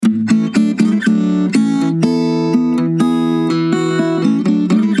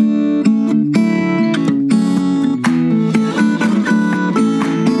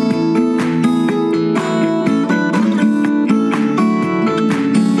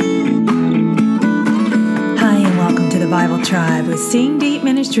Small Tribe with Seeing Deep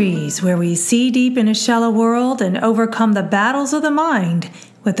Ministries, where we see deep in a shallow world and overcome the battles of the mind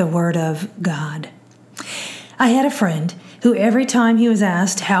with the Word of God. I had a friend who every time he was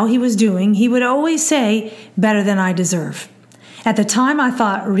asked how he was doing, he would always say, "Better than I deserve." At the time I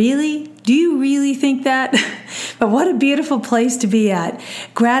thought, really? Do you really think that? But what a beautiful place to be at.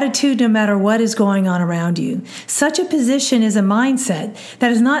 Gratitude no matter what is going on around you. Such a position is a mindset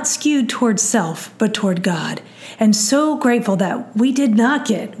that is not skewed towards self, but toward God. And so grateful that we did not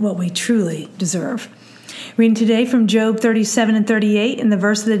get what we truly deserve. Reading today from Job 37 and 38, and the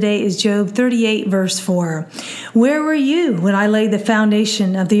verse of the day is Job 38, verse 4. Where were you when I laid the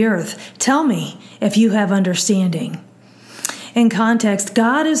foundation of the earth? Tell me if you have understanding. In context,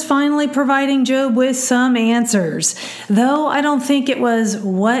 God is finally providing Job with some answers, though I don't think it was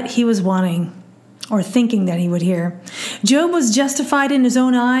what he was wanting or thinking that he would hear. Job was justified in his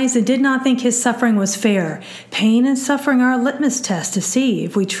own eyes and did not think his suffering was fair. Pain and suffering are a litmus test to see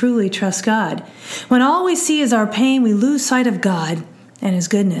if we truly trust God. When all we see is our pain, we lose sight of God and His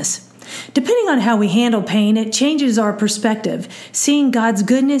goodness. Depending on how we handle pain, it changes our perspective. Seeing God's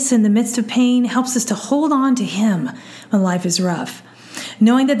goodness in the midst of pain helps us to hold on to Him when life is rough,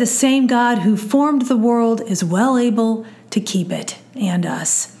 knowing that the same God who formed the world is well able to keep it and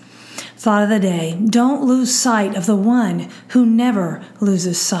us. Thought of the day: don't lose sight of the one who never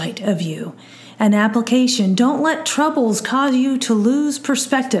loses sight of you. An application: don't let troubles cause you to lose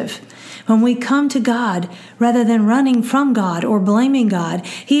perspective. When we come to God, rather than running from God or blaming God,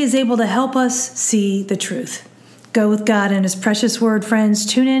 He is able to help us see the truth. Go with God and His precious word, friends.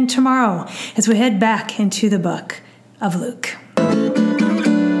 Tune in tomorrow as we head back into the book of Luke.